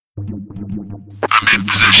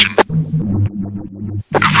Position.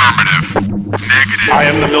 Affirmative. Negative. I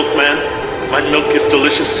am the milkman. My milk is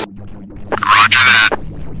delicious. Roger that.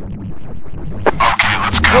 Okay,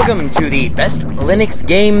 let's go. Welcome to the Best Linux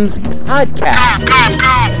Games Podcast.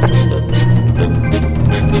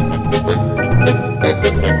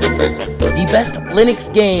 The best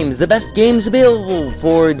Linux games, the best games available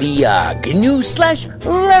for the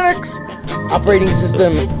GNU/Linux operating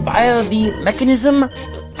system via the mechanism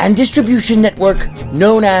and distribution network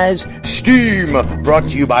known as Steam, brought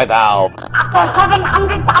to you by Valve. After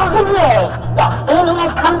 700,000 years, yes, gaming has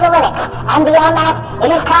come to Linux, and beyond that, it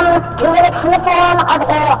has come to Linux in the form of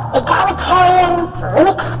an egalitarian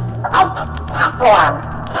Linux-like platform,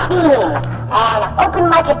 Steam, an open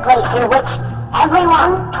marketplace in which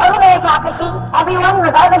everyone, total meritocracy, everyone,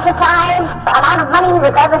 regardless of size, amount of money,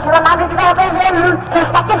 regardless of amount of developers, and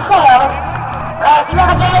prospective sales, if you have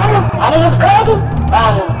a game, and it is good,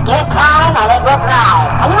 then give it time, and it will thrive,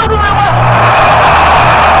 and you will be rewarded.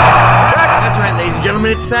 That's right, ladies and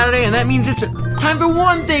gentlemen, it's Saturday, and that means it's time for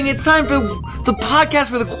one thing. It's time for the podcast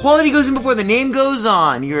where the quality goes in before the name goes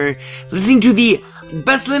on. You're listening to the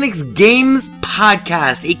Best Linux Games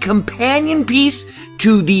Podcast, a companion piece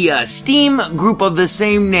to the Steam group of the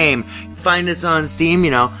same name. Find us on Steam,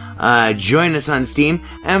 join us on Steam,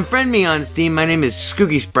 and friend me on Steam. My name is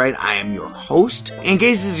Skooky Sprite. I am your host. In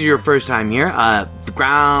case this is your first time here, the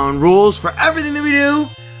ground rules for everything that we do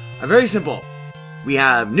are very simple. We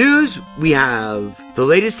have news, we have the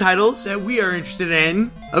latest titles that we are interested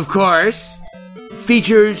in, of course,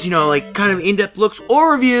 features, kind of in-depth looks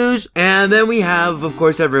or reviews, and then we have, of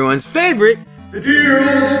course, everyone's favorite, the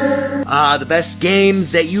deals! The best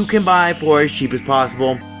games that you can buy for as cheap as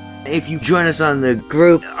possible. If you join us on the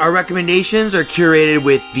group, our recommendations are curated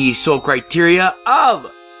with the sole criteria of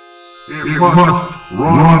it must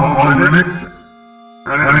run on Linux,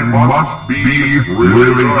 and it must be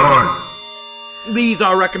really good. These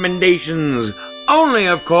are recommendations only,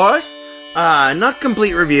 of course. Not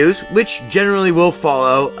complete reviews, which generally will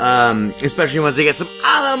follow, especially once they get some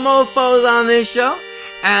other mofos on this show.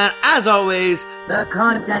 And as always, the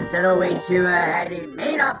content that awaits you ahead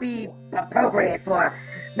may not be appropriate for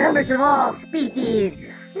members of all species,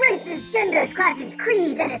 races, genders, classes,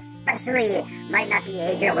 creeds, and especially might not be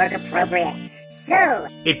age or work appropriate. So,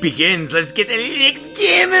 it begins. Let's get the Linux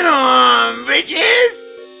gaming on, bitches!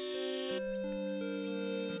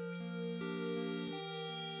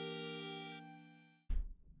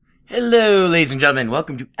 Hello, ladies and gentlemen.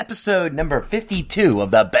 Welcome to episode number 52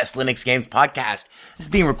 of the Best Linux Games Podcast. This is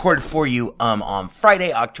being recorded for you on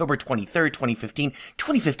Friday, October 23rd, 2015,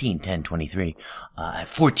 10/23, at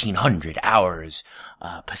 1400 hours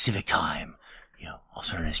Pacific time.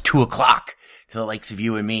 Also known as 2 o'clock to the likes of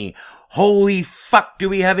you and me. Holy fuck, do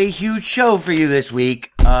we have a huge show for you this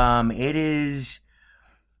week. It is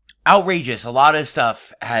outrageous. A lot of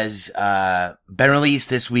stuff has been released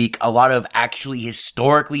this week. A lot of actually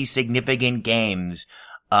historically significant games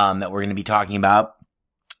that we're going to be talking about.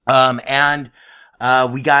 And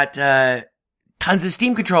we got tons of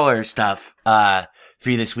Steam controller stuff for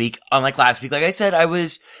you this week. Unlike last week, like I said, I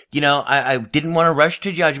was, I didn't want to rush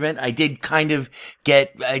to judgment. I did kind of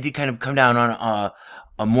come down on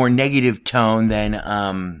a more negative tone than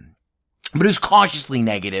but it was cautiously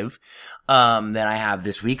negative than I have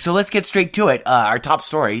this week. So let's get straight to it. Our top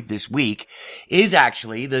story this week is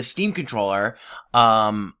actually the Steam controller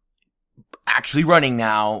actually running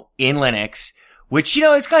now in Linux, which,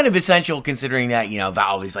 is kind of essential considering that,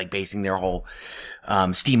 Valve is basing their whole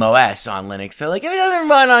Steam OS on Linux. So if it doesn't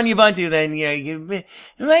run on Ubuntu, then you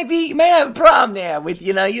might have a problem there with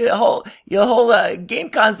your whole game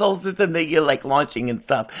console system that you're launching and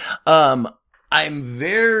stuff. I'm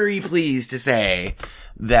very pleased to say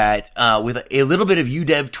that with a little bit of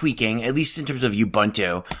UDEV tweaking, at least in terms of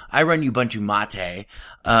Ubuntu, I run Ubuntu Mate.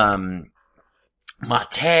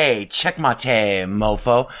 Check Mate,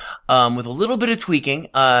 mofo. With a little bit of tweaking,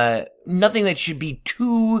 nothing that should be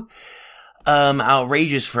too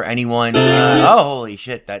outrageous for anyone. Oh, holy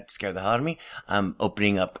shit, that scared the hell out of me. I'm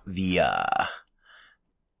opening up the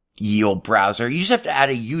ye old browser. You just have to add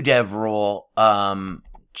a UDEV rule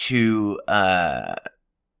to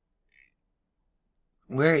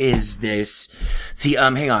where is this? See,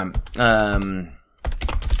 hang on.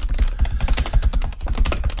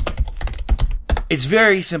 It's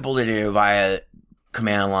very simple to do via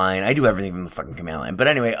command line. I do everything from the fucking command line. But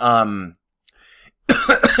anyway,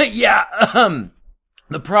 yeah,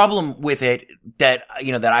 the problem with it that,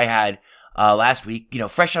 that I had, last week,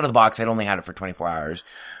 fresh out of the box, I'd only had it for 24 hours.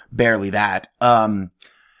 Barely that.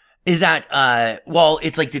 Is that, while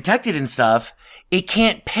it's detected and stuff, it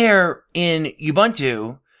can't pair in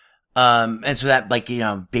Ubuntu, And so that, like,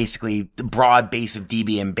 basically the broad base of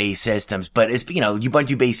Debian based systems, but it's,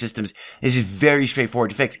 Ubuntu based systems is very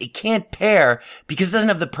straightforward to fix. It can't pair because it doesn't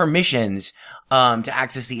have the permissions, to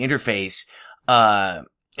access the interface. And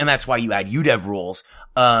that's why you add udev rules.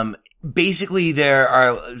 Basically there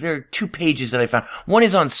are 2 pages that I found. One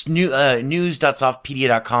is on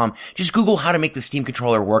news.softpedia.com. Just Google how to make the Steam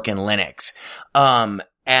controller work in Linux.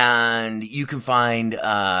 And you can find,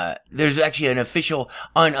 there's actually an official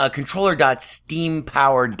on,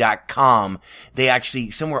 controller.steampowered.com. They actually,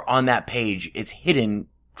 somewhere on that page, it's hidden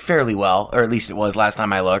fairly well, or at least it was last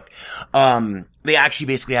time I looked. They actually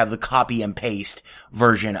basically have the copy and paste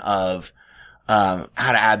version of, how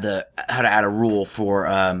to add a rule for,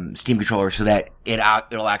 Steam controller so that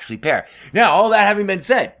it'll actually pair. Now, all that having been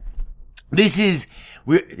said, this is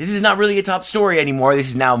not really a top story anymore. This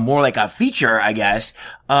is now more like a feature, I guess.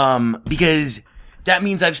 Because that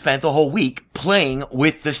means I've spent the whole week playing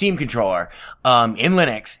with the Steam controller, in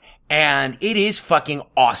Linux. And it is fucking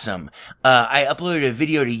awesome. I uploaded a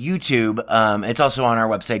video to YouTube. It's also on our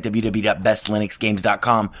website,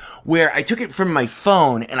 www.bestlinuxgames.com, where I took it from my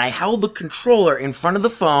phone and I held the controller in front of the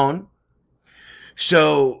phone.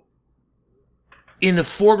 So in the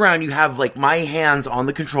foreground, you have like my hands on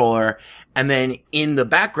the controller. And then in the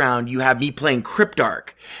background, you have me playing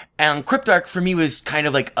Cryptark. And Cryptark for me was kind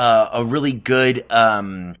of like a really good,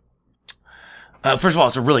 first of all,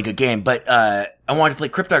 it's a really good game, but, I wanted to play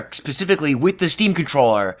Cryptark specifically with the Steam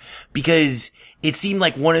controller because it seemed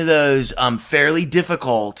like one of those, fairly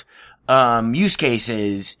difficult, use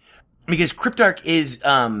cases because Cryptark is,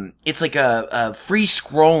 it's like a free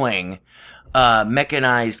scrolling,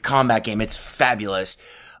 mechanized combat game. It's fabulous.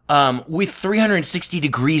 With 360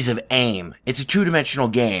 degrees of aim. It's a 2-dimensional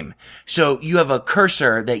game. So you have a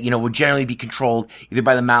cursor that, would generally be controlled either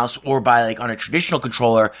by the mouse or by like on a traditional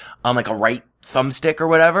controller, like a right thumbstick or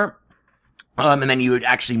whatever. And then you would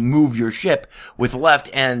actually move your ship with the left.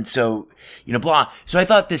 And so, blah. So I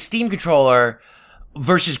thought the Steam controller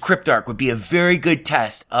versus Cryptark would be a very good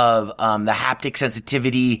test of, the haptic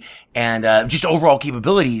sensitivity and, just overall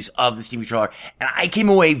capabilities of the Steam controller. And I came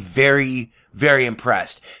away very, very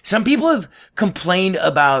impressed. Some people have complained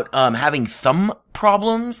about, having thumb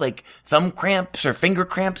problems, like thumb cramps or finger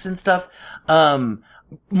cramps and stuff. After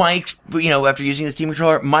using the Steam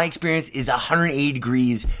controller, my experience is 180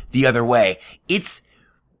 degrees the other way. It's,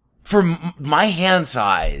 for my hand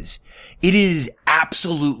size, it is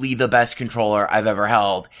absolutely the best controller I've ever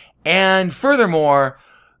held. And furthermore,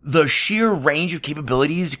 the sheer range of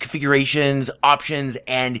capabilities, configurations, options,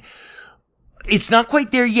 and it's not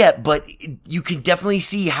quite there yet, but you can definitely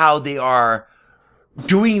see how they are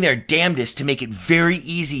doing their damnedest to make it very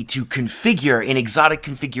easy to configure in exotic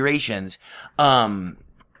configurations. There are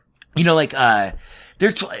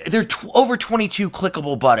over 22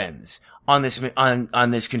 clickable buttons on this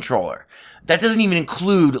controller. That doesn't even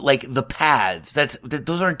include like the pads.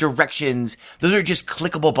 Those aren't directions. Those are just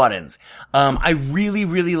clickable buttons. I really,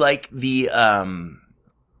 really like the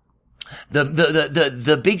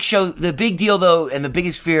big deal though, and the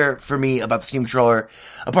biggest fear for me about the Steam controller,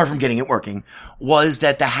 apart from getting it working, was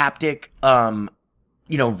that the haptic, right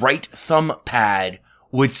thumb pad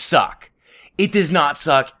would suck. It does not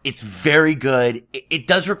suck. It's very good. It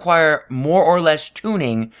does require more or less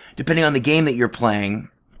tuning depending on the game that you're playing.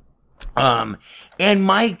 And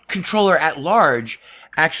my controller at large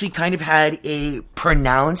actually kind of had a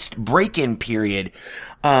pronounced break-in period,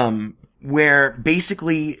 where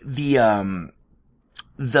basically the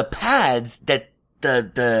pads that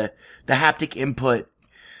the haptic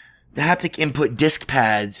input disc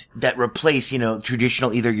pads that replace,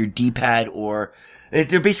 traditional either your D-pad or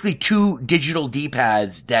they're basically 2 digital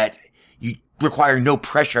D-pads that you require no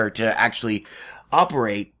pressure to actually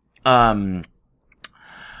operate. My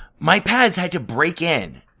pads had to break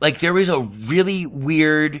in. Like there was a really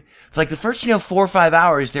weird, for like the first, 4 or 5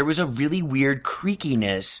 hours, there was a really weird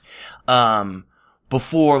creakiness,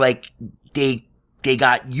 before like they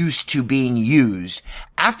got used to being used.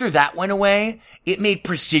 After that went away, it made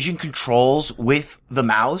precision controls with the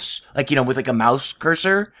mouse, with like a mouse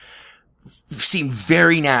cursor, seem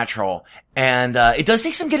very natural. And, it does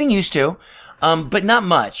take some getting used to, but not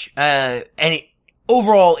much.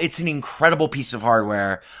 Overall, it's an incredible piece of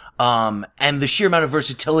hardware. And the sheer amount of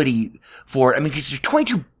versatility for it. Because there's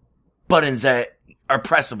 22 buttons that are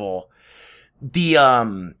pressable.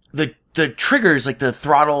 The triggers, like the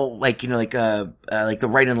throttle, the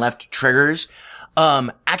right and left triggers,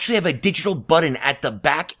 actually have a digital button at the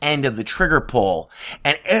back end of the trigger pull,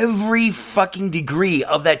 and every fucking degree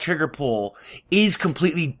of that trigger pull is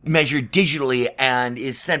completely measured digitally and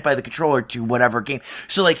is sent by the controller to whatever game.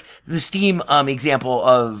 So like the Steam, example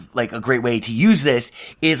of like a great way to use this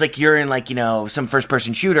is like you're in like, some first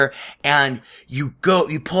person shooter and you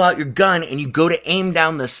pull out your gun and you go to aim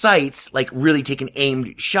down the sights, like really take an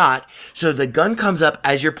aimed shot. So the gun comes up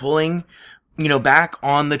as you're pulling, back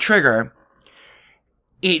on the trigger.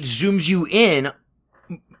 It zooms you in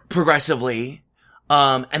progressively.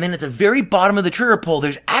 And then at the very bottom of the trigger pull,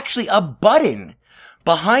 there's actually a button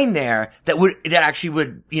behind there that actually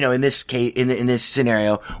would, in this case, in this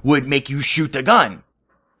scenario, would make you shoot the gun.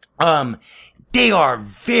 They are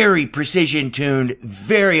very precision tuned,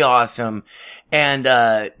 very awesome. And,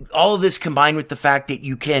 all of this combined with the fact that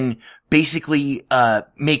you can basically,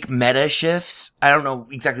 make meta shifts. I don't know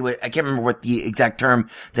exactly I can't remember what the exact term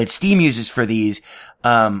that Steam uses for these,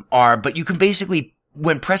 but you can basically,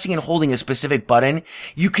 when pressing and holding a specific button,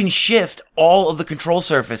 you can shift all of the control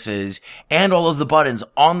surfaces and all of the buttons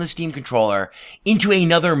on the Steam controller into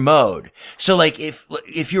another mode. So like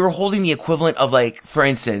if you were holding the equivalent of like, for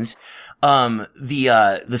instance,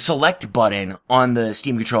 the select button on the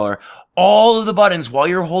Steam controller, all of the buttons while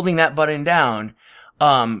you're holding that button down,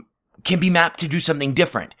 can be mapped to do something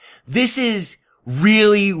different. This is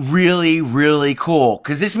really, really, really cool.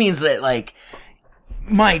 Cause this means that like,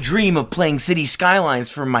 my dream of playing City Skylines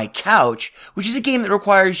from my couch, which is a game that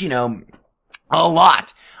requires, a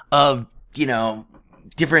lot of,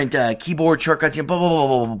 different, keyboard shortcuts, blah, blah, blah,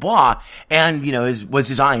 blah, blah, blah, and, was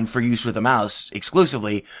designed for use with a mouse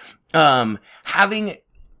exclusively. Having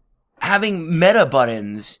meta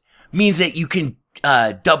buttons means that you can,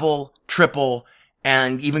 double, triple,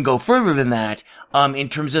 and even go further than that, in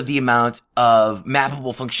terms of the amount of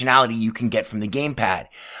mappable functionality you can get from the gamepad.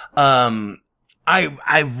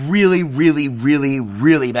 I've really, really, really,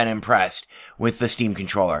 really been impressed with the Steam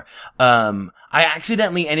controller. I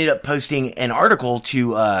accidentally ended up posting an article to,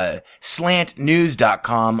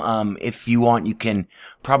 slantnews.com. If you want, you can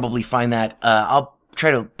probably find that. I'll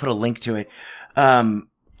try to put a link to it.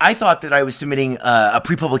 I thought that I was submitting, a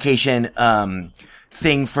pre-publication,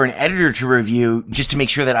 thing for an editor to review just to make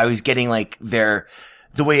sure that I was getting like the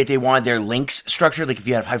way that they wanted their links structured, like if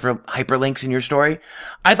you have hyperlinks in your story.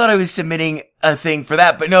 I thought I was submitting a thing for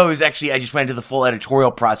that, but no, it was actually, I just went into the full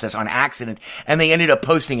editorial process on accident, and they ended up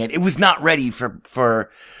posting it. It was not ready for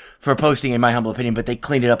posting, in my humble opinion, but they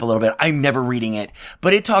cleaned it up a little bit. I'm never reading it,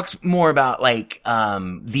 but it talks more about like,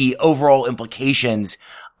 the overall implications,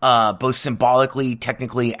 both symbolically,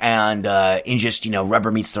 technically, and, in just,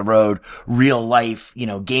 rubber meets the road, real life,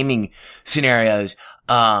 gaming scenarios,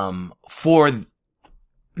 for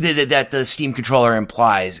that the Steam controller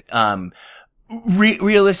implies.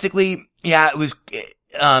 Realistically, yeah, it was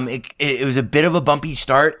a bit of a bumpy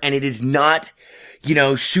start, and it is not,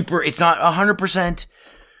 it's not 100%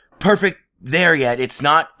 perfect there yet. It's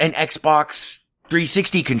not an Xbox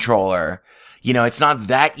 360 controller. It's not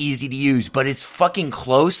that easy to use, but it's fucking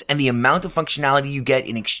close, and the amount of functionality you get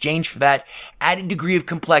in exchange for that added degree of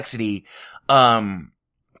complexity, while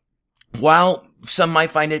some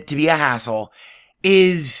might find it to be a hassle,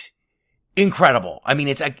 is incredible. I mean,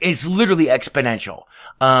 it's literally exponential.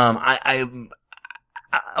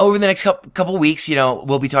 Over the next couple weeks,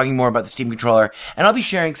 we'll be talking more about the Steam controller, and I'll be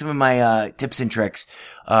sharing some of my, tips and tricks,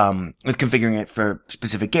 with configuring it for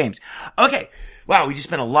specific games. Okay. Wow, we just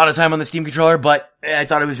spent a lot of time on the Steam controller, but I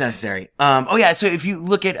thought it was necessary. So if you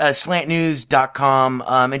look at, slantnews.com,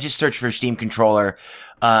 and just search for Steam controller,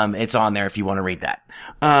 it's on there if you want to read that.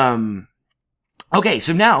 Okay,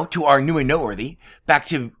 so now to our new and noteworthy, back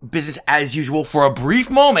to business as usual for a brief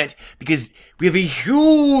moment, because we have a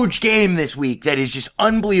huge game this week that is just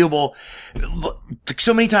unbelievable.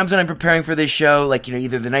 So many times when I'm preparing for this show, like,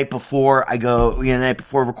 either the night before I go, the night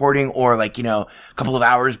before recording, or like, a couple of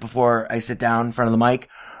hours before I sit down in front of the mic,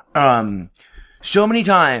 so many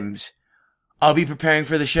times I'll be preparing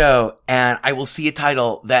for the show and I will see a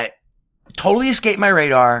title that totally escaped my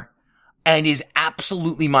radar and is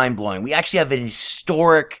absolutely mind-blowing. We actually have an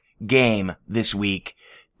historic game this week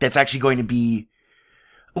that's actually going to be,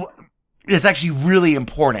 it's actually really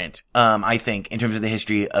important, I think, in terms of the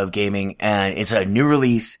history of gaming, and it's a new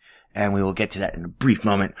release, and we will get to that in a brief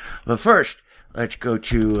moment. But first, let's go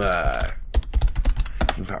to,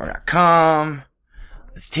 GamePower.com.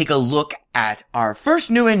 Let's take a look at our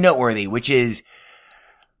first new and noteworthy, which is,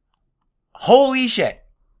 holy shit.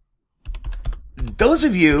 Those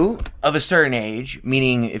of you of a certain age,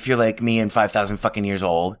 meaning if you're like me and 5,000 fucking years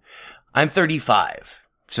old, I'm 35.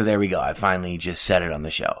 So there we go. I finally just said it on the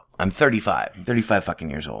show. I'm 35. I'm 35 fucking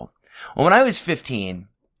years old. Well, when I was 15,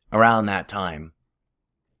 around that time,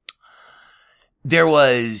 there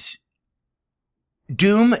was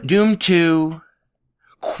Doom 2,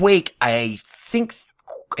 Quake. I think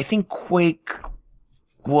Quake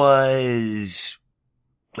was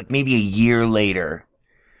like maybe a year later.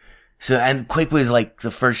 So, and Quake was like the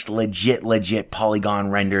first legit polygon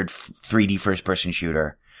rendered 3D first person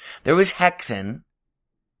shooter. There was Hexen.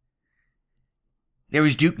 There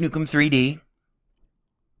was Duke Nukem 3D.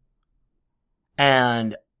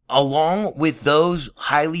 And along with those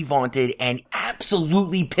highly vaunted and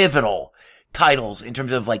absolutely pivotal titles in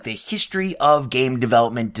terms of like the history of game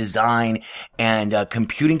development, design, and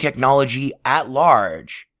computing technology at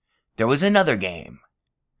large, there was another game.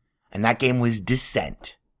 And that game was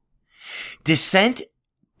Descent. Descent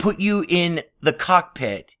put you in the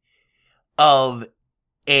cockpit of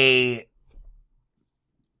a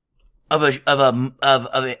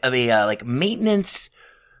like maintenance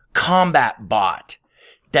combat bot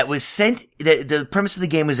that was sent. The premise of the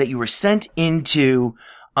game was that you were sent into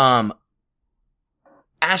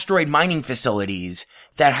asteroid mining facilities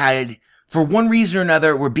that had, for one reason or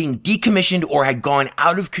another, were being decommissioned or had gone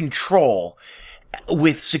out of control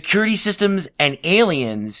with security systems and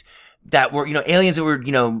aliens that were,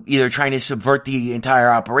 either trying to subvert the entire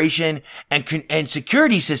operation and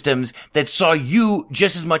security systems that saw you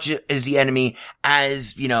just as much as the enemy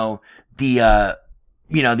as, the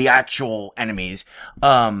actual enemies.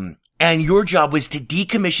 And your job was to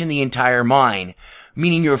decommission the entire mine,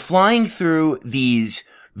 meaning you're flying through these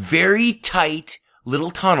very tight little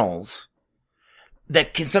tunnels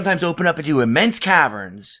that can sometimes open up into immense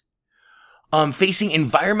caverns, facing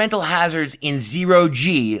environmental hazards in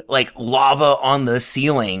 0G, like lava on the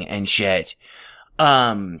ceiling and shit.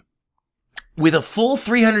 With a full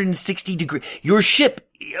 360 degree, your ship,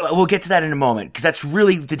 we'll get to that in a moment, because that's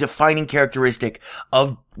really the defining characteristic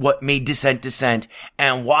of what made Descent,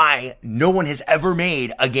 and why no one has ever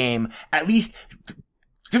made a game, at least,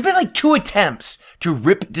 there've been like 2 attempts to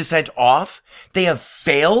rip Descent off. They have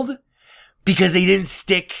failed because they didn't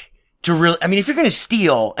stick to real, if you're gonna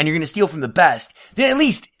steal, and you're gonna steal from the best, then at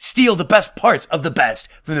least steal the best parts of the best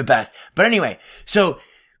from the best. But anyway, so,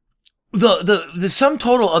 the sum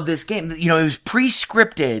total of this game, it was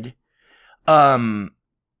pre-scripted,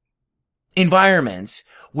 environments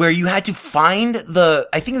where you had to find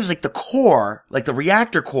I think it was like the core, like the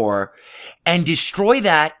reactor core, and destroy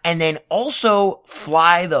that, and then also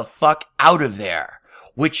fly the fuck out of there,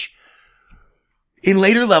 which in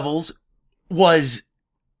later levels was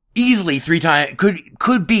easily 3 times,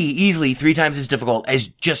 could be easily 3 times as difficult as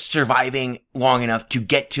just surviving long enough to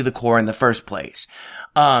get to the core in the first place.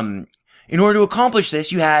 In order to accomplish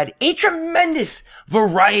this, you had a tremendous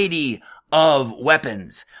variety of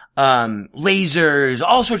weapons, lasers,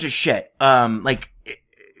 all sorts of shit, like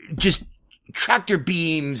just tractor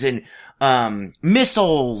beams and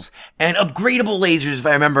missiles and upgradable lasers, if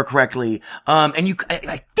I remember correctly. And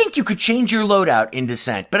I think you could change your loadout in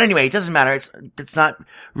Descent. But anyway, it doesn't matter. It's not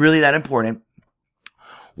really that important.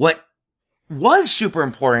 What was super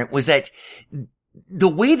important was that the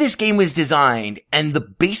way this game was designed and the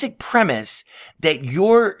basic premise that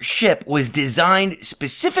your ship was designed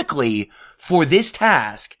specifically for this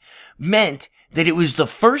task meant that it was the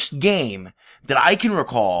first game that I can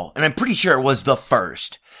recall, and I'm pretty sure it was the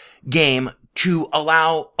first game to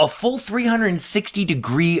allow a full 360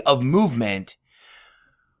 degree of movement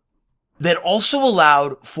that also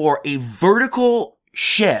allowed for a vertical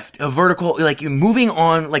shift, like you're moving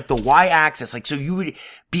on like the y-axis, like so you would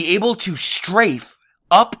be able to strafe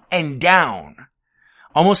up and down,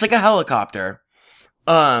 almost like a helicopter,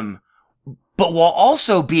 but while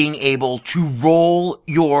also being able to roll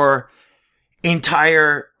your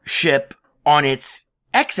entire ship on its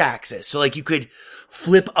x-axis. So like you could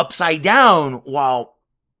flip upside down while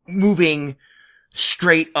moving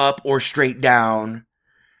straight up or straight down.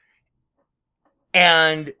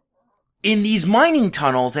 And in these mining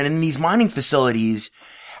tunnels and in these mining facilities,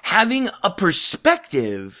 having a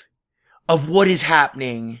perspective of what is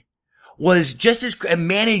happening was just as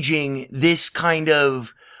managing this kind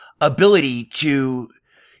of ability to,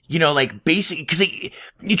 like basic, because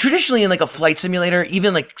traditionally in like a flight simulator,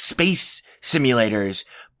 even like space simulators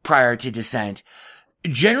prior to Descent,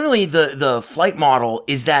 generally the flight model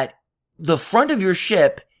is that the front of your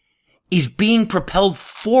ship is being propelled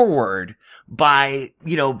forward by,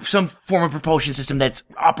 some form of propulsion system that's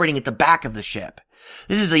operating at the back of the ship.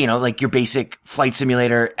 This is, like your basic flight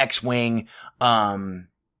simulator, X-Wing,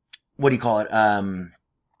 what do you call it?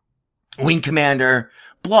 Wing Commander,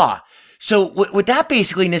 blah. So what that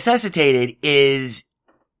basically necessitated is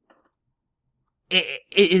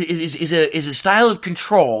is a style of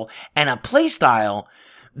control and a play style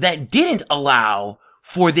that didn't allow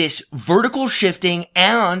for this vertical shifting,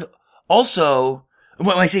 and also,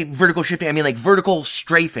 when I say vertical shifting, I mean like vertical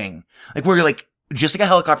strafing. Like where you're like, just like a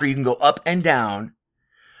helicopter, you can go up and down,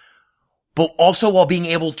 but also while being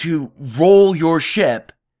able to roll your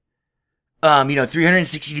ship,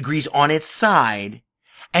 360 degrees on its side,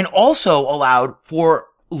 and also allowed for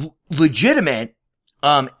legitimate,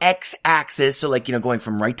 X-axis, so like, going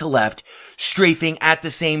from right to left, strafing at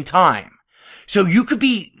the same time. So you could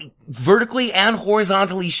be vertically and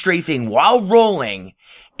horizontally strafing while rolling,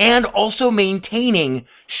 and also maintaining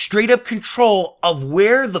straight up control of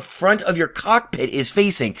where the front of your cockpit is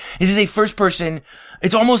facing. This is a first person,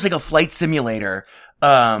 it's almost like a flight simulator,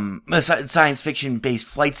 a science fiction based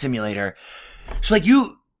flight simulator. So like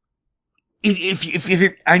if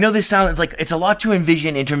you're, I know this sounds like it's a lot to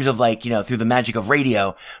envision in terms of like, through the magic of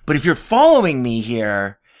radio, but if you're following me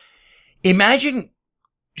here, imagine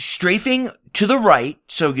strafing to the right.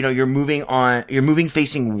 So, you're moving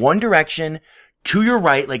facing one direction to your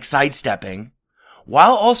right, like sidestepping,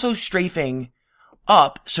 while also strafing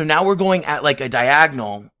up. So now we're going at like a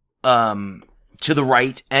diagonal, to the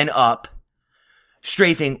right and up,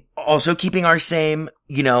 strafing, also keeping our same,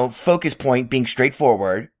 focus point being straight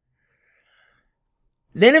forward.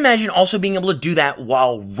 Then imagine also being able to do that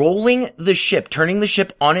while rolling the ship, turning the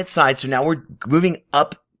ship on its side. So now we're moving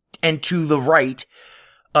up and to the right,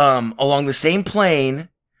 along the same plane,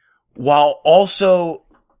 while also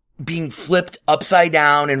being flipped upside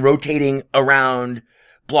down and rotating around,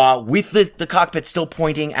 blah, with the cockpit still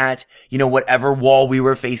pointing at, whatever wall we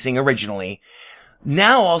were facing originally.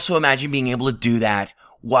 Now also imagine being able to do that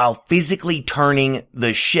while physically turning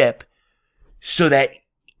the ship so that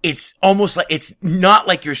it's almost like, it's not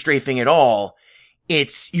like you're strafing at all.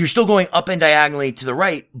 You're still going up and diagonally to the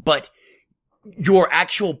right, but your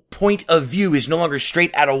actual point of view is no longer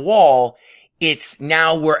straight at a wall. It's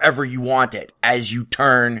now wherever you want it as you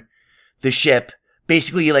turn the ship,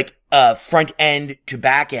 basically like, front end to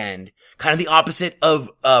back end, kind of the opposite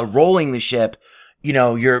of, rolling the ship.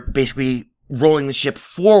 You're basically rolling the ship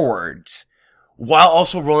forwards while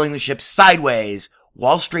also rolling the ship sideways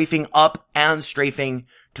while strafing up and strafing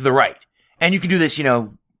to the right. And you can do this,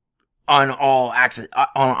 on all axes.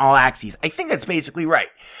 I think that's basically right.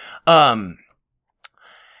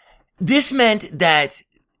 This meant that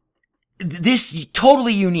this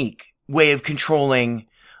totally unique way of controlling,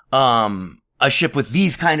 a ship with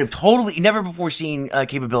these kind of totally never before seen,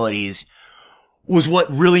 capabilities was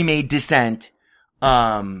what really made Descent,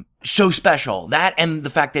 so special. That and the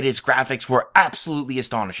fact that its graphics were absolutely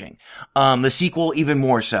astonishing. The sequel even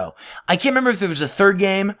more so. I can't remember if there was a third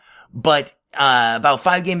game, but, about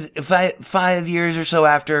 5 years or so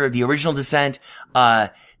after the original Descent,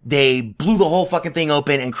 they blew the whole fucking thing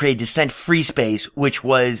open and created Descent Free Space, which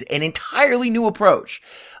was an entirely new approach,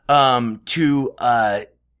 to,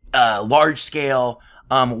 large scale,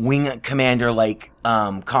 wing commander like,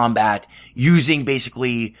 combat using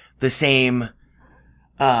basically the same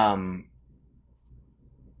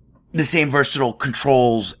versatile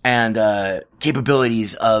controls and,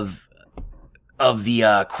 capabilities of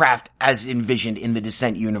the, craft as envisioned in the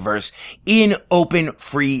Descent universe in open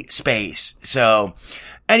free space. So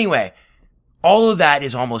anyway, all of that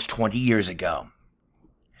is almost 20 years ago.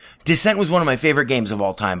 Descent was one of my favorite games of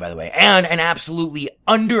all time, by the way, and an absolutely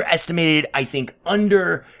underestimated, I think,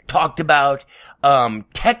 under talked about,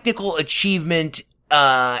 technical achievement,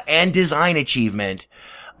 and design achievement,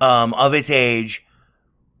 of its age.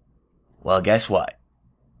 Well, guess what?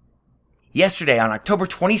 Yesterday on October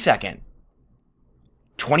 22nd,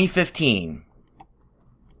 2015,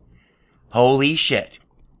 holy shit,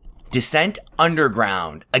 Descent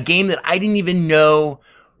Underground, a game that I didn't even know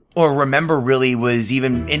or remember really was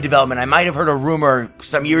even in development. I might have heard a rumor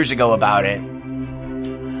some years ago about it.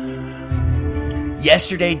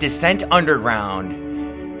 Yesterday, Descent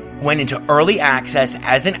Underground went into early access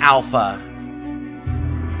as an alpha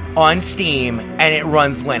on Steam, and it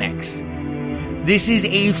runs Linux. This is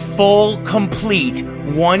a full, complete,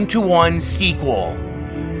 one-to-one sequel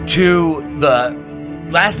to the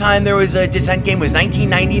last time there was a Descent game was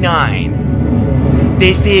 1999.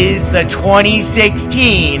 This is the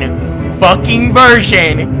 2016 fucking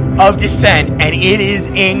version of Descent, and it is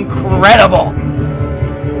incredible.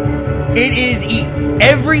 It is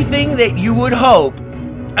everything that you would hope.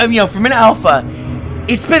 From an alpha,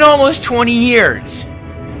 it's been almost 20 years.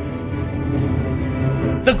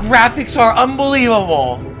 The graphics are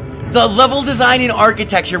unbelievable. The level design and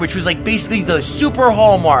architecture, which was like basically the super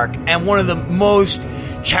hallmark and one of the most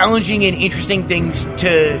challenging and interesting things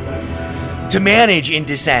to manage in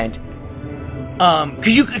Descent.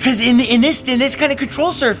 Because in this kind of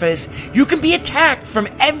control surface, you can be attacked from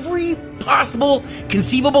every possible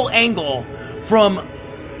conceivable angle, from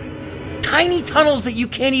tiny tunnels that you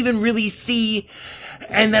can't even really see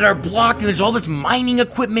and that are blocked, and there's all this mining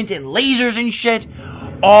equipment and lasers and shit.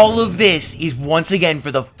 All of this is once again, for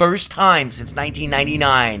the first time since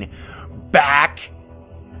 1999, back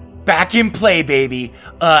in play, baby.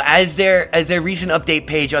 As their recent update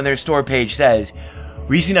page on their store page says,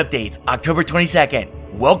 recent updates, October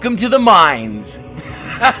 22nd. Welcome to the mines.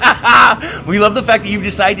 We love the fact that you've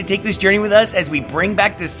decided to take this journey with us as we bring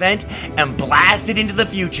back Descent and blast it into the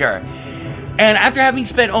future. And after having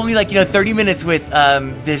spent only 30 minutes with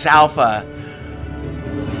this alpha,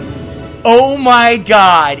 oh my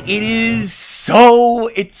god, it so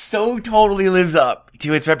totally lives up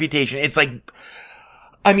to its reputation. It's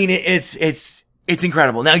it's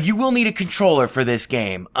incredible. Now, you will need a controller for this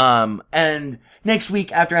game. And next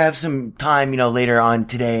week, after I have some time, later on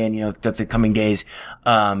today and, the coming days,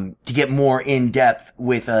 to get more in depth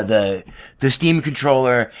with, the Steam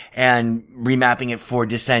controller and remapping it for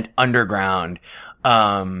Descent Underground,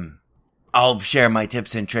 I'll share my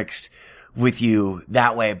tips and tricks with you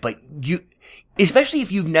that way. But especially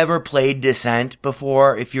if you've never played Descent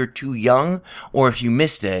before, if you're too young or if you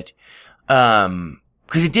missed it,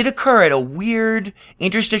 because it did occur at a weird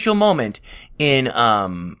interstitial moment in,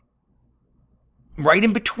 right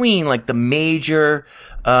in between, the major,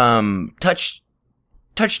 touchstones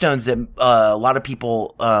that, a lot of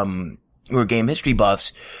people, who are game history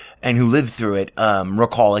buffs and who lived through it,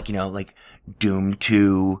 recall, Doom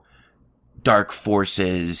 2, Dark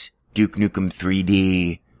Forces, Duke Nukem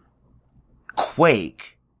 3D,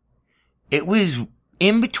 Quake. It was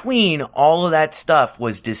in between all of that stuff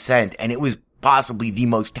was Descent, and it was possibly the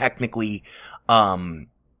most technically, the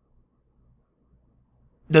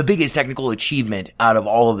biggest technical achievement out of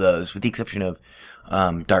all of those, with the exception of,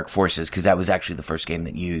 Dark Forces, because that was actually the first game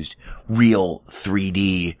that used real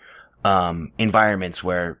 3D, environments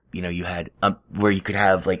where, you had, where you could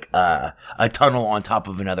have, a tunnel on top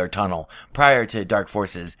of another tunnel. Prior to Dark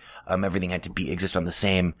Forces, everything had to exist on the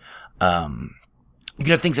same, you could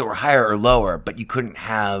have things that were higher or lower, but you couldn't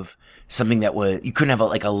have something you couldn't have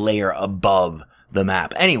a layer above the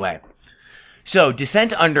map. Anyway, so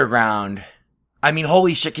Descent Underground, I mean,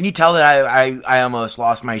 holy shit, can you tell that I almost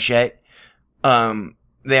lost my shit,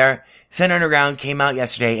 there? Descent Underground came out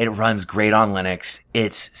yesterday. It runs great on Linux.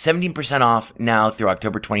 It's 17% off now through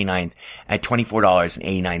October 29th at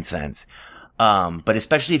 $24.89. But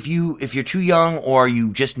especially if you're too young or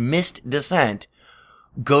you just missed Descent,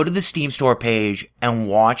 go to the Steam store page and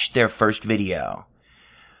watch their first video.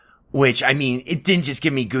 Which, I mean, it didn't just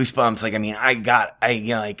give me goosebumps. I got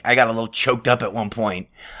a little choked up at one point.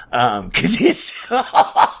 Cause it's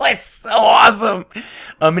so awesome.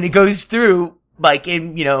 And it goes through,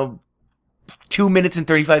 in, 2 minutes and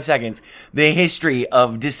 35 seconds, the history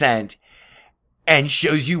of Descent, and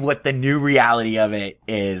shows you what the new reality of it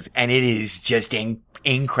is. And it is just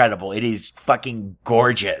incredible. It is fucking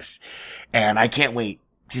gorgeous. And I can't wait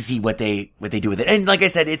to see what they do with it. And like I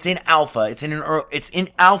said, it's in alpha. It's in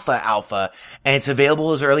alpha, and it's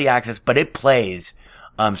available as early access, but it plays.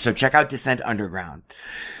 So check out Descent Underground.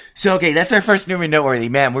 So, okay, that's our first new and noteworthy.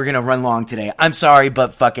 Man, we're gonna run long today. I'm sorry,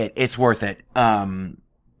 but fuck it. It's worth it.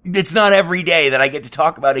 It's not every day that I get to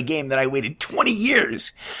talk about a game that I waited 20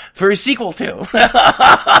 years for a sequel to. And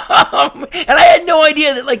I had no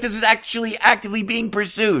idea that, this was actually actively being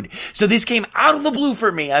pursued. So this came out of the blue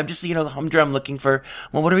for me. I'm just, humdrum looking for,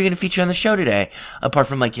 well, what are we going to feature on the show today? Apart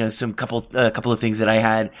from, some couple of things that I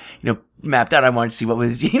had, mapped out. I wanted to see what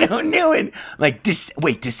was, new and,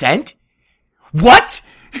 Descent? What?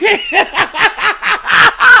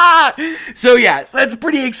 So yeah, that's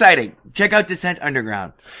pretty exciting. Check out Descent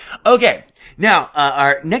Underground. Okay. Now,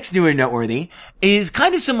 our next new and noteworthy is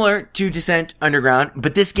kind of similar to Descent Underground,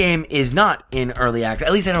 but this game is not in early access.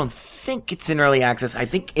 At least I don't think it's in early access. I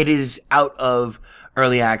think it is out of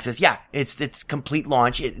early access. Yeah, it's complete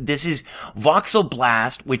launch. This is Voxel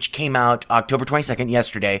Blast, which came out October 22nd,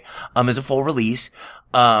 yesterday, as a full release.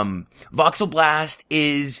 Voxel Blast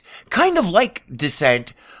is kind of like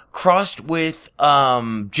Descent, crossed with,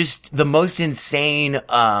 just the most insane,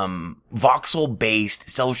 voxel-based,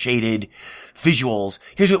 cel-shaded visuals.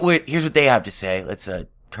 Here's what they have to say. Let's,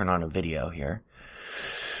 turn on a video here.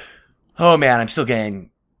 Oh man, I'm still getting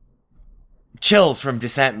chills from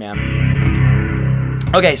Descent, man.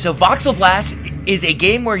 Okay, so Voxel Blast is a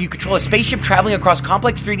game where you control a spaceship traveling across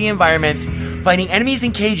complex 3D environments, finding enemies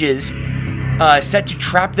in cages, set to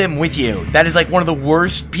trap them with you. That is one of the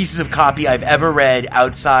worst pieces of copy I've ever read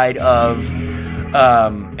outside of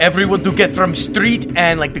Everyone to get from street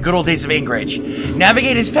and like the good old days of Anchorage.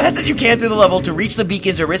 Navigate as fast as you can through the level to reach the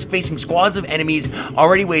beacons or risk facing squads of enemies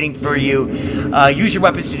already waiting for you. Use your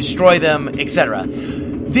weapons to destroy them, etc.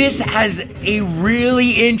 This has a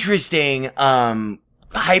really interesting,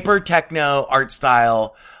 hyper techno art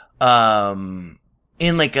style,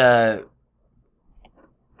 in like a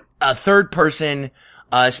third person,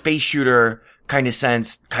 space shooter kind of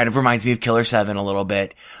sense. Kind of reminds me of Killer 7 a little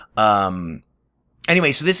bit.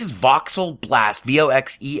 Anyway, so this is Voxel Blast,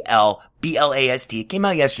 Voxel Blast. It came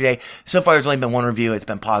out yesterday. So far, there's only been one review. It's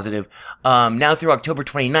been positive. Now through October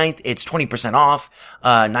 29th, it's 20% off,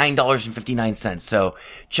 $9.59. So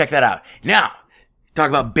check that out. Now, talk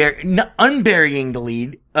about unburying the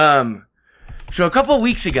lead. So a couple of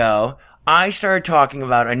weeks ago, I started talking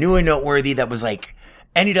about a new and noteworthy that was like,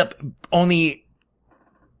 ended up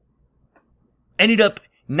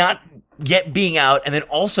not yet being out, and then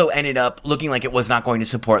also ended up looking like it was not going to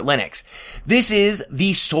support Linux. This is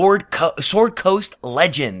the Sword Coast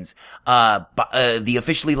Legends, the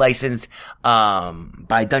officially licensed,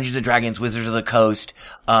 by Dungeons and Dragons, Wizards of the Coast,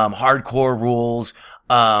 hardcore rules,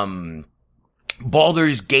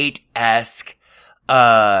 Baldur's Gate-esque,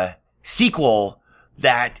 sequel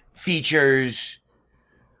that features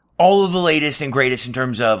all of the latest and greatest in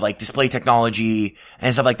terms of like display technology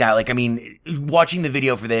and stuff like that. Like, I mean, watching the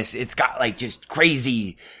video for this, it's got like just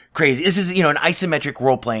crazy. This is, an isometric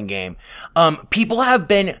role-playing game. People have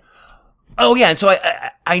been, and so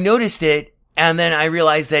I noticed it, and then I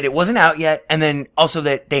realized that it wasn't out yet, and then also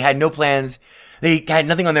that they had no plans. They had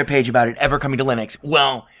nothing on their page about it ever coming to Linux.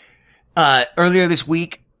 Well, earlier this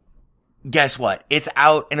week, guess what? It's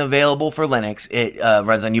out and available for Linux. It,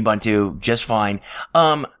 runs on Ubuntu just fine.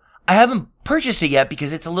 I haven't purchased it yet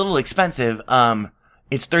because it's a little expensive.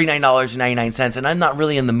 It's $39.99, and I'm not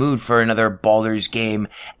really in the mood for another Baldur's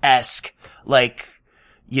Game-esque,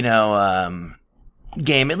 game,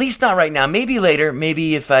 at least not right now. Maybe later.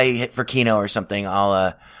 Maybe if I hit for Kino or something,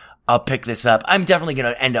 I'll pick this up. I'm definitely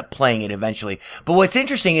gonna end up playing it eventually. But what's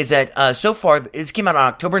interesting is that, so far, this came out on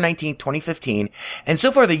October 19th, 2015, and so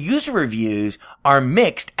far the user reviews are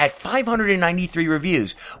mixed at 593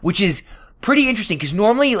 reviews, which is pretty interesting, because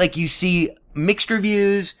normally, you see mixed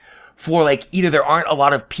reviews for, either there aren't a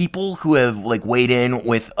lot of people who have, weighed in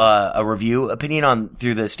with, a review opinion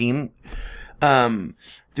through the Steam,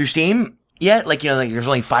 through Steam yet. There's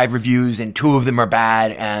only 5 reviews and 2 of them are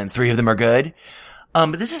bad and 3 of them are good.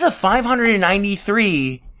 But this is a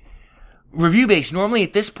 593 review base. Normally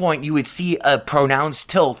at this point, you would see a pronounced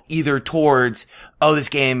tilt either towards, this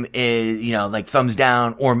game is, thumbs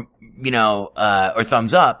down or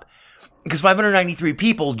thumbs up. Because 593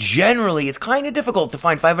 people, generally, it's kind of difficult to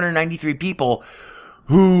find 593 people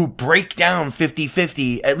who break down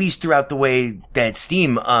 50-50, at least throughout the way that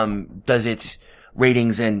Steam, does its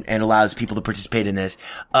ratings and allows people to participate in this.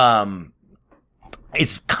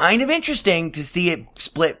 It's kind of interesting to see it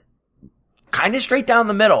split kind of straight down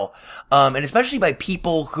the middle. And especially by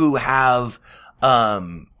people who have,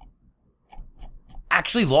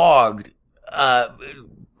 actually logged,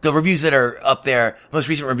 the reviews that are up there, most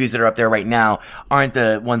recent reviews that are up there right now aren't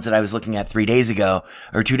the ones that I was looking at 3 days ago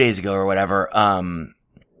or 2 days ago or whatever.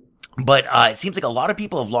 But it seems like a lot of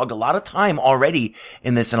people have logged a lot of time already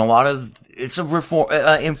in this, and it's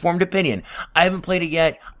a informed opinion. I haven't played it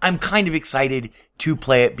yet. I'm kind of excited to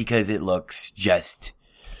play it because it looks just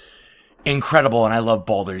incredible, and I love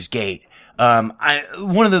Baldur's Gate.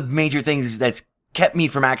 One of the major things that's kept me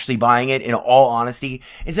from actually buying it, in all honesty,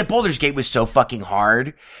 is that Baldur's Gate was so fucking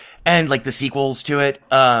hard. And, the sequels to it,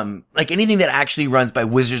 anything that actually runs by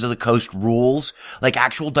Wizards of the Coast rules,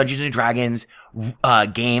 actual Dungeons and Dragons,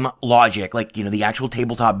 game logic, the actual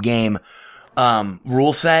tabletop game,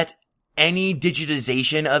 rule set, any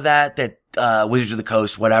digitization of that, Wizards of the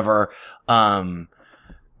Coast, whatever,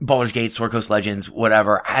 Baldur's Gate, Sword Coast Legends,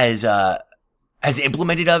 whatever, has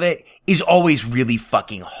implemented of it, is always really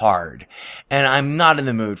fucking hard. And I'm not in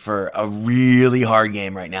the mood for a really hard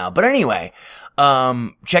game right now. But anyway,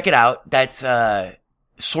 check it out. That's,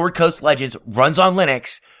 Sword Coast Legends, runs on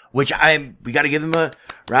Linux, which we gotta give them a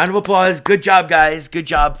round of applause. Good job, guys. Good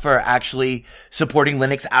job for actually supporting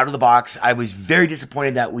Linux out of the box. I was very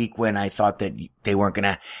disappointed that week when I thought that they weren't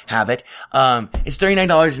gonna have it. It's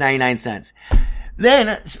 $39.99.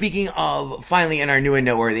 Then, speaking of finally in our new and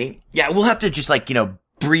noteworthy, we'll have to just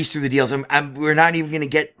breeze through the deals. We're not even gonna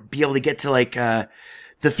be able to get to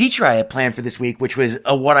the feature I had planned for this week, which was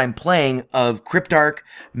what I'm playing of Cryptarch,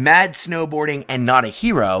 Mad Snowboarding, and Not a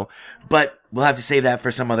Hero, but we'll have to save that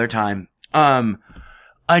for some other time.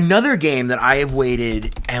 Another game that I have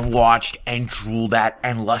waited and watched and drooled at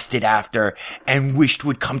and lusted after and wished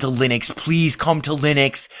would come to Linux, please come to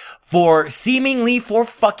Linux, for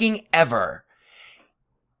fucking ever,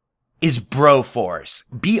 is Broforce.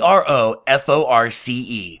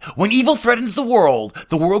 Broforce. When evil threatens the world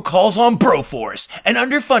calls on Broforce, an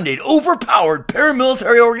underfunded, overpowered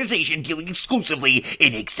paramilitary organization dealing exclusively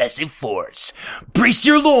in excessive force. Brace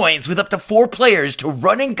your loins with up to 4 players to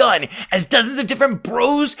run and gun as dozens of different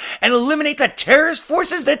bros and eliminate the terrorist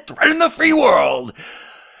forces that threaten the free world.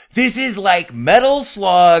 This is like Metal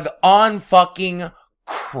Slug on fucking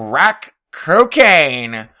crack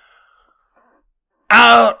cocaine.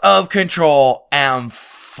 Out of control, and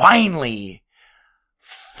finally,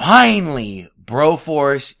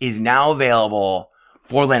 Broforce is now available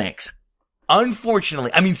for Linux. Unfortunately,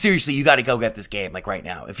 I mean, seriously, you gotta go get this game, like, right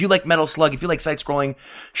now. If you like Metal Slug, if you like side-scrolling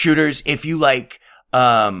shooters, if you like,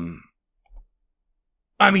 just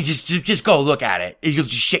go look at it. You'll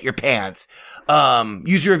just shit your pants.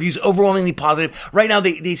 User reviews overwhelmingly positive. Right now,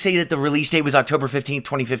 they say that the release date was October 15th,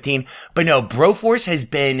 2015, but no, Broforce has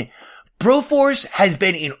been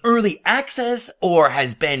in early access or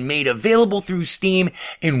has been made available through Steam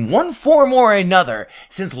in one form or another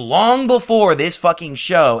since long before this fucking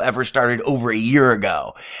show ever started over a year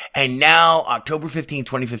ago. And now, October 15,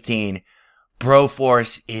 2015,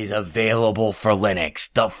 Broforce is available for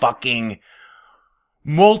Linux. The fucking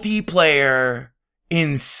multiplayer,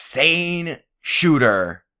 insane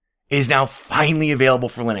shooter is now finally available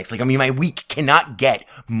for Linux. Like, I mean, my week cannot get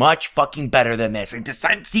much fucking better than this. Like,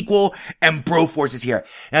 Descent sequel and Broforce is here.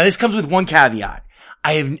 Now, this comes with one caveat.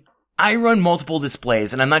 I run multiple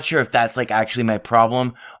displays, and I'm not sure if that's, like, actually my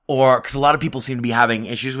problem, or, cause a lot of people seem to be having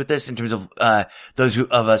issues with this in terms of, those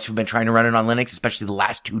of us who've been trying to run it on Linux, especially the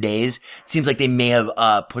last 2 days. It seems like they may have,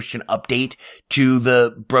 pushed an update to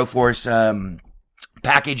the Broforce,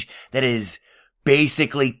 package that is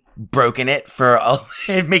basically broken it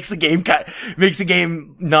it makes the game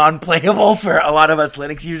non-playable for a lot of us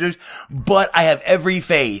Linux users, but I have every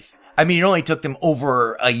faith. I mean, it only took them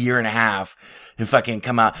over a year and a half to fucking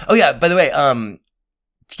come out. Oh yeah, by the way, to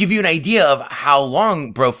give you an idea of how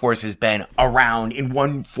long Broforce has been around in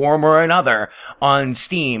one form or another on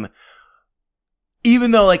Steam,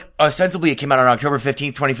 even though, like, ostensibly it came out on October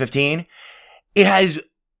 15th, 2015, it has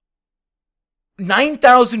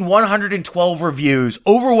 9,112 reviews,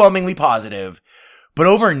 overwhelmingly positive, but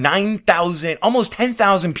over 9,000, almost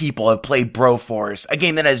 10,000 people have played Broforce, a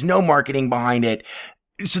game that has no marketing behind it.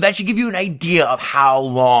 So that should give you an idea of how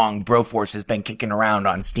long Broforce has been kicking around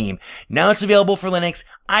on Steam. Now it's available for Linux.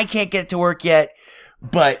 I can't get it to work yet,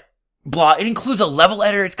 but blah. It includes a level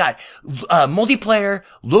editor. It's got multiplayer,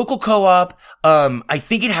 local co-op. I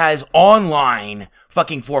think it has online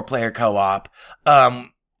fucking 4-player co-op.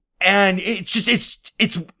 And it's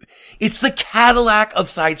the Cadillac of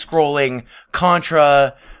side-scrolling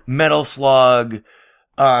Contra, Metal Slug,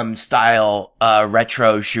 style,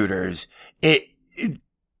 retro shooters. It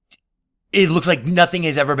looks like nothing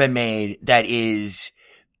has ever been made that is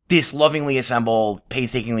this lovingly assembled,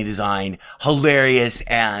 painstakingly designed, hilarious,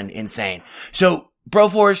 and insane. So,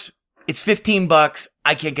 Broforce, it's $15.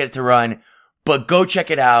 I can't get it to run, but go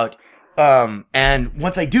check it out. And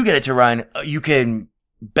once I do get it to run, you can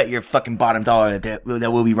bet your fucking bottom dollar that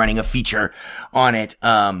we'll be running a feature on it,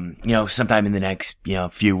 sometime in the next,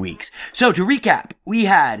 few weeks. So to recap, we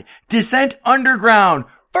had Descent Underground.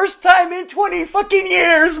 First time in 20 fucking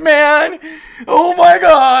years, man! Oh my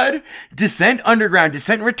god! Descent Underground.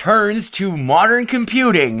 Descent returns to modern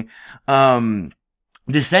computing.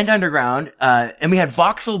 Descent Underground, and we had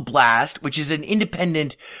Voxel Blast, which is an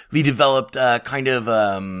independently developed,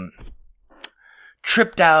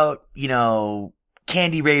 tripped out,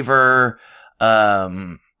 Candy Raver,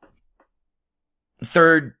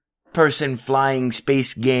 third person flying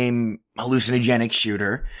space game hallucinogenic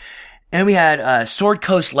shooter. And we had, Sword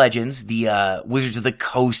Coast Legends, the, Wizards of the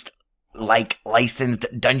Coast, like, licensed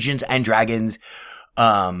Dungeons and Dragons,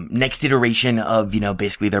 next iteration of,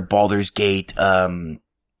 basically their Baldur's Gate, and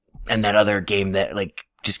that other game that, like,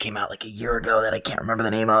 just came out like a year ago that I can't remember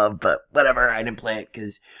the name of, but whatever, I didn't play it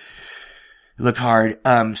cause it looked hard.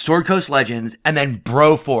 Sword Coast Legends, and then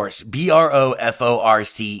Broforce,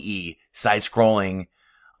 Broforce, side-scrolling,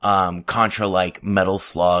 Contra-like Metal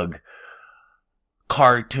Slug,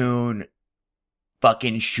 cartoon,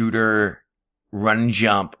 fucking shooter, run and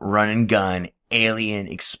jump, run and gun, alien,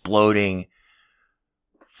 exploding,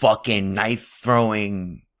 fucking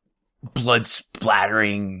knife-throwing,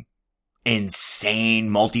 blood-splattering, insane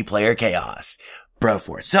multiplayer chaos.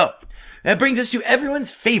 Broforce. So, that brings us to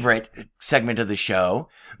everyone's favorite segment of the show,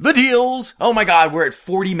 the deals. Oh my god, we're at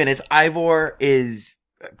 40 minutes. Ivor is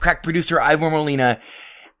crack producer Ivor Molina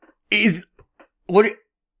is literally,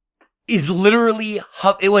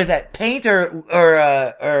 it was that paint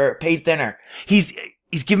or paint thinner. He's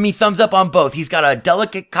giving me thumbs up on both. He's got a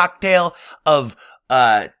delicate cocktail of,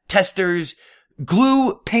 testers,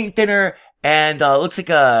 glue, paint thinner, and, looks like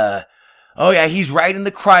he's riding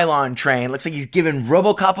the Krylon train. Looks like he's giving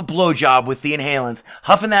RoboCop a blowjob with the inhalants,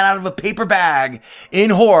 huffing that out of a paper bag in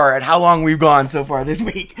horror at how long we've gone so far this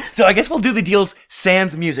week. So I guess we'll do the deals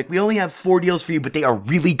sans music. We only have 4 deals for you, but they are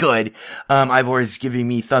really good. Ivor is giving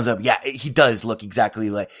me thumbs up. Yeah, he does look exactly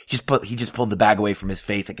like, he just pulled the bag away from his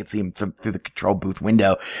face. I could see him through the control booth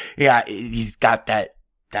window. Yeah, he's got that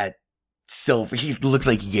silver. He looks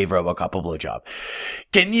like he gave RoboCop a blowjob.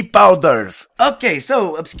 Kidney powders. Okay,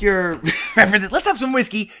 so obscure references. Let's have some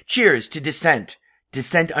whiskey. Cheers to Descent.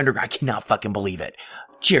 Descent Underground. I cannot fucking believe it.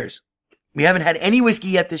 Cheers. We haven't had any whiskey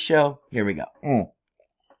yet this show. Here we go.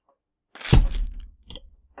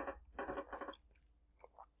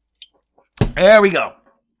 There we go.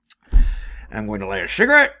 I'm going to light a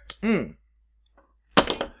cigarette.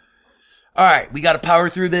 Alright, we gotta power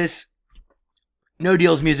through this. No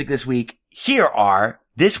deals music this week. Here are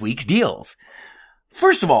this week's deals.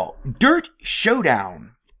 First of all, Dirt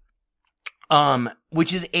Showdown,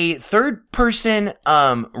 which is a third-person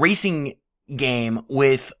racing game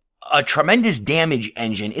with a tremendous damage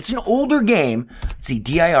engine. It's an older game. Let's see,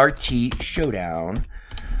 DIRT Showdown.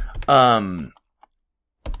 But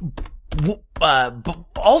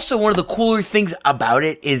also one of the cooler things about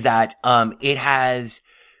it is that it has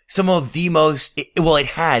some of the most, it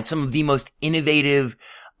had some of the most innovative,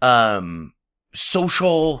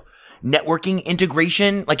 social networking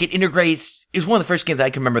integration. Like it is one of the first games I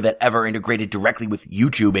can remember that ever integrated directly with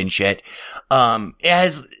YouTube and shit. It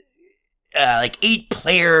has, like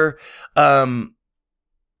 8-player,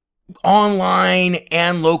 online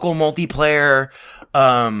and local multiplayer,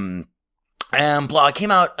 and blah. It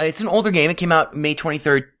came out, it's an older game. It came out May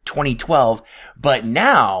 23rd, 2012, but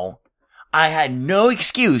now I had no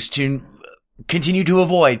excuse to continue to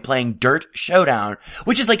avoid playing Dirt Showdown,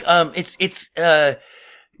 which is like, it's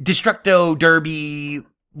Destructo Derby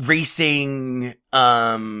racing,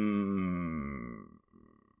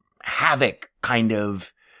 havoc kind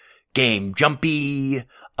of game. Jumpy,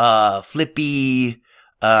 flippy,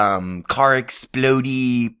 car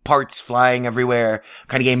explodey, parts flying everywhere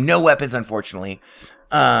kind of game. No weapons, unfortunately.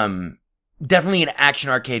 Definitely an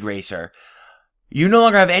action arcade racer. You no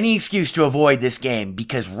longer have any excuse to avoid this game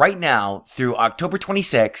because right now, through October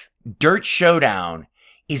 26th, Dirt Showdown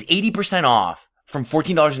is 80% off from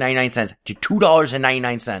 $14.99 to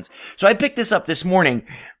 $2.99. So I picked this up this morning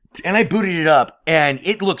and I booted it up and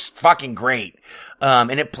it looks fucking great.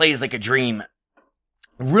 And it plays like a dream.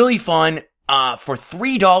 Really fun. For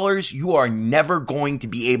 $3, you are never going to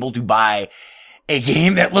be able to buy a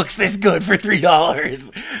game that looks this good for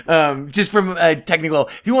 $3. Just from a technical,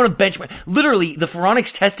 if you want to benchmark, literally the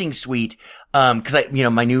Phoronix testing suite, cause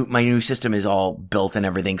my new system is all built and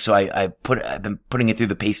everything. So I've been putting it through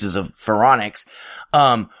the paces of Phoronix.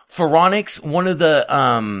 Phoronix, one of the,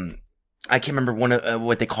 I can't remember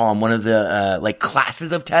what they call them. One of the, like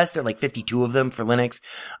classes of tests. There are like 52 of them for Linux.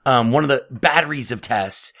 One of the batteries of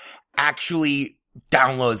tests actually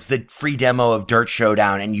downloads the free demo of Dirt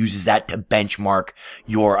Showdown and uses that to benchmark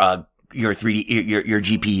your 3D, your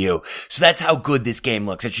GPU. So that's how good this game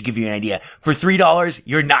looks. That should give you an idea. For $3,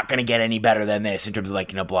 you're not going to get any better than this in terms of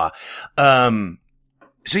like, blah. So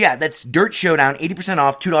yeah, that's Dirt Showdown, 80%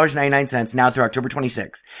 off, $2.99 now through October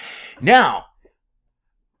 26th. Now,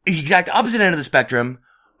 the exact opposite end of the spectrum.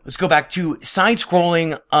 Let's go back to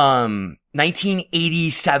side-scrolling,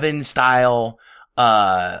 1987 style,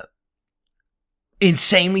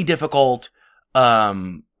 insanely difficult,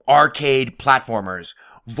 arcade platformers.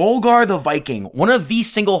 Volgar the Viking, one of the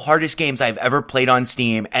single hardest games I've ever played on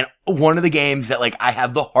Steam, and one of the games that, like, I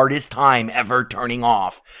have the hardest time ever turning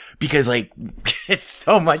off, because, like, it's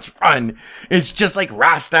so much fun. It's just like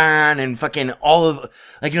Rastan and fucking all of,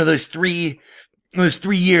 like, those 3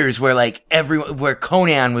 years where, like, where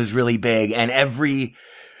Conan was really big, and every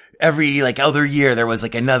like other year there was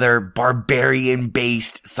like another barbarian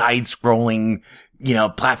based side-scrolling,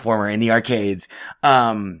 platformer in the arcades.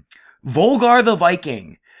 Volgar the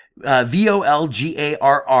Viking,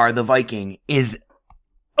 Volgarr the Viking is,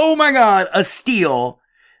 oh my god, a steal.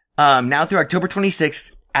 Now through October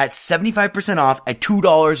 26th at 75% off at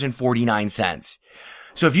 $2.49.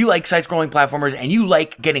 So if you like side-scrolling platformers and you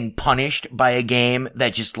like getting punished by a game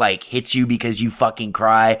that just like hits you because you fucking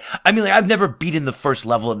cry. I mean, like, I've never beaten the first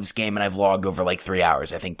level of this game and I've logged over like 3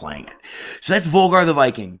 hours, I think, playing it. So that's Volgarr the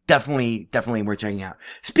Viking. Definitely worth checking out.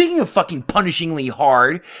 Speaking of fucking punishingly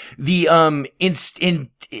hard, the,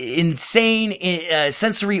 insane,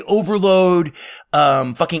 sensory overload,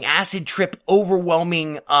 fucking acid trip,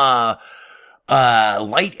 overwhelming,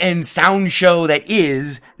 light and sound show that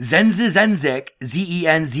is Zenzizenzic,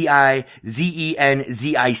 Zenzizenzic,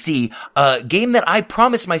 a game that I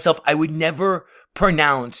promised myself I would never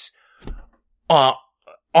pronounce,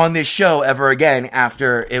 on this show ever again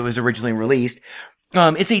after it was originally released.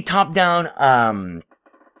 It's a top-down,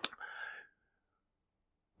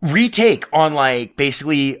 retake on like,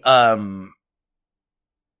 basically, not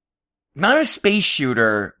a space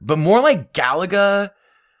shooter, but more like Galaga,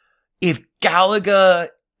 if Galaga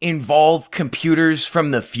involved computers from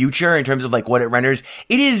the future in terms of like what it renders.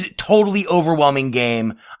 It is totally overwhelming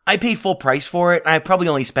game. I paid full price for it and I probably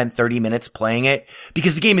only spent 30 minutes playing it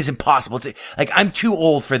because the game is impossible. It's like, I'm too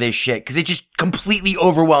old for this shit because it just completely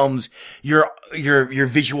overwhelms your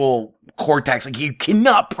visual cortex. Like you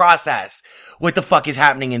cannot process what the fuck is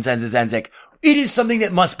happening in Zenzizenzic. It is something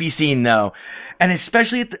that must be seen though. And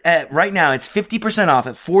especially at right now, it's 50% off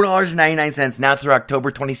at $4.99 now through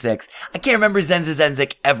October 26th. I can't remember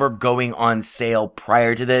Zenzizenzic ever going on sale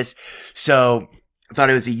prior to this. So I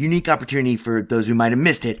thought it was a unique opportunity for those who might have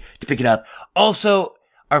missed it to pick it up. Also,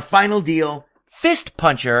 our final deal, Fist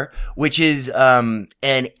Puncher, which is, an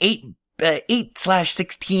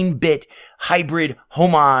 8/16-bit hybrid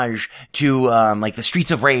homage to, like the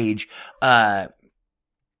Streets of Rage,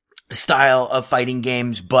 style of fighting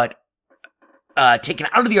games, but taken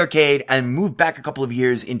out of the arcade and moved back a couple of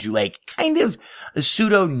years into like kind of a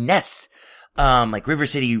pseudo NES, like River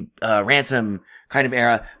City Ransom kind of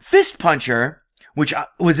era. Fist Puncher, which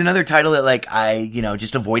was another title that like I,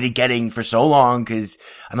 just avoided getting for so long because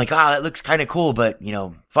I'm like, that looks kind of cool, but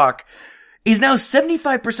fuck, is now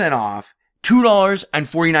 75% off,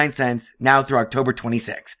 $2.49 now through October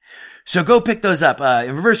 26th. So go pick those up.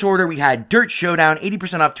 In reverse order, we had Dirt Showdown,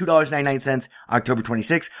 80% off, $2.99, October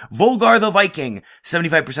 26th. Volgarr the Viking,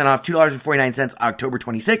 75% off, $2.49, October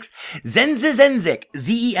 26th. Zenzizenzic,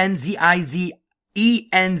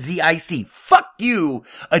 Zenzizenzic. Fuck you,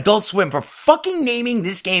 Adult Swim, for fucking naming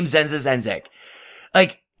this game Zenzizenzic.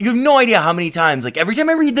 Like, you have no idea how many times, like, every time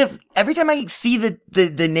I see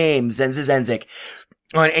the name Zenzizenzic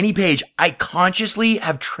on any page, I consciously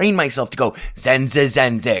have trained myself to go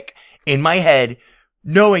Zenzizenzic in my head,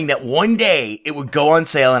 knowing that one day it would go on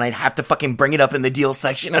sale and I'd have to fucking bring it up in the deal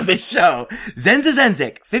section of this show.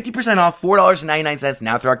 Zenzizenzic, 50% off, $4.99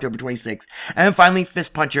 now through October 26th. And then finally,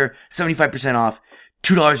 Fist Puncher, 75% off,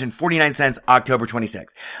 $2.49, October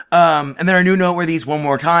 26th. And then our new noteworthies one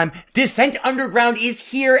more time. Descent Underground is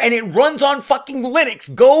here and it runs on fucking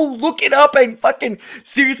Linux. Go look it up and fucking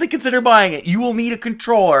seriously consider buying it. You will need a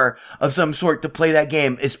controller of some sort to play that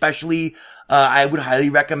game, especially, I would highly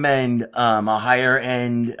recommend, a higher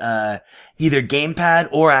end, either gamepad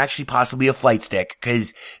or actually possibly a flight stick,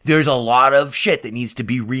 cause there's a lot of shit that needs to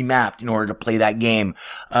be remapped in order to play that game,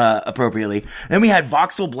 appropriately. Then we had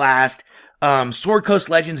Voxel Blast, Sword Coast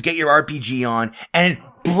Legends, Get Your RPG On, and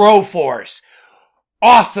Broforce.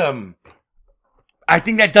 Awesome! I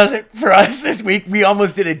think that does it for us this week. We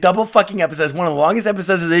almost did a double fucking episode. It's one of the longest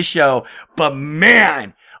episodes of this show, but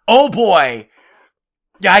man, oh boy.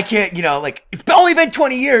 Yeah, I can't, it's only been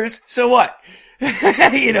 20 years, so what?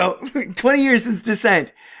 20 years since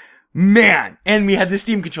Descent. Man. And we had the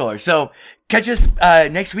Steam controller. So, catch us,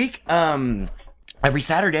 next week, every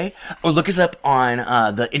Saturday, or look us up on,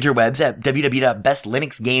 the interwebs at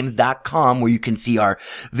www.bestlinuxgames.com, where you can see our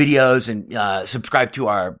videos and, subscribe to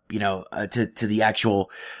our, to the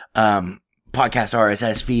actual, podcast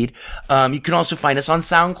RSS feed. You can also find us on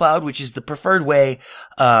SoundCloud, which is the preferred way.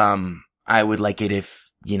 I would like it if,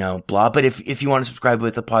 but if you want to subscribe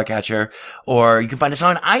with a podcatcher, or you can find us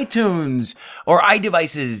on iTunes or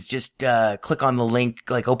iDevices, just, click on the link,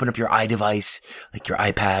 like open up your iDevice, like your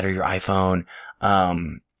iPad or your iPhone,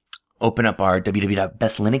 open up our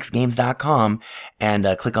www.bestlinuxgames.com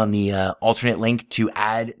and, click on the, alternate link to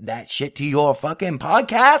add that shit to your fucking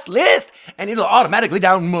podcast list, and it'll automatically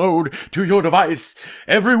download to your device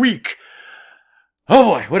every week.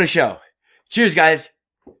 Oh boy, what a show. Cheers, guys.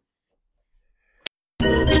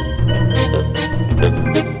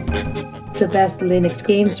 The Best Linux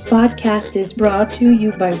Games podcast is brought to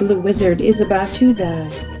you by Blue Wizard is About to Die.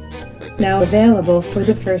 Now available for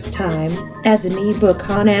the first time as an ebook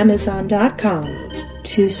on Amazon.com.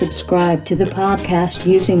 to subscribe to the podcast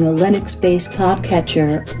using a Linux-based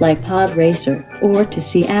podcatcher like Podracer, or to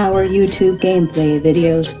see our YouTube gameplay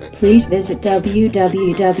videos, please visit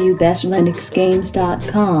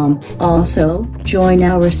www.bestlinuxgames.com. Also, join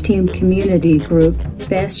our Steam community group,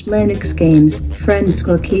 Best Linux Games, Friends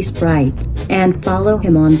Cookie Sprite, and follow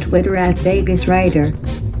him on Twitter at VegasWriter.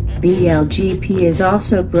 BLGP is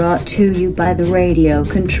also brought to you by the Radio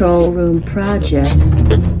Control Room Project.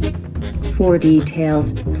 For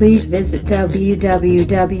details, please visit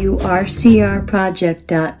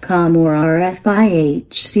www.rcrproject.com or rfihc.com.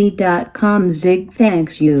 Zig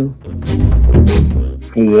thanks you.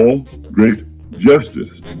 For all great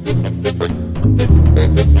justice.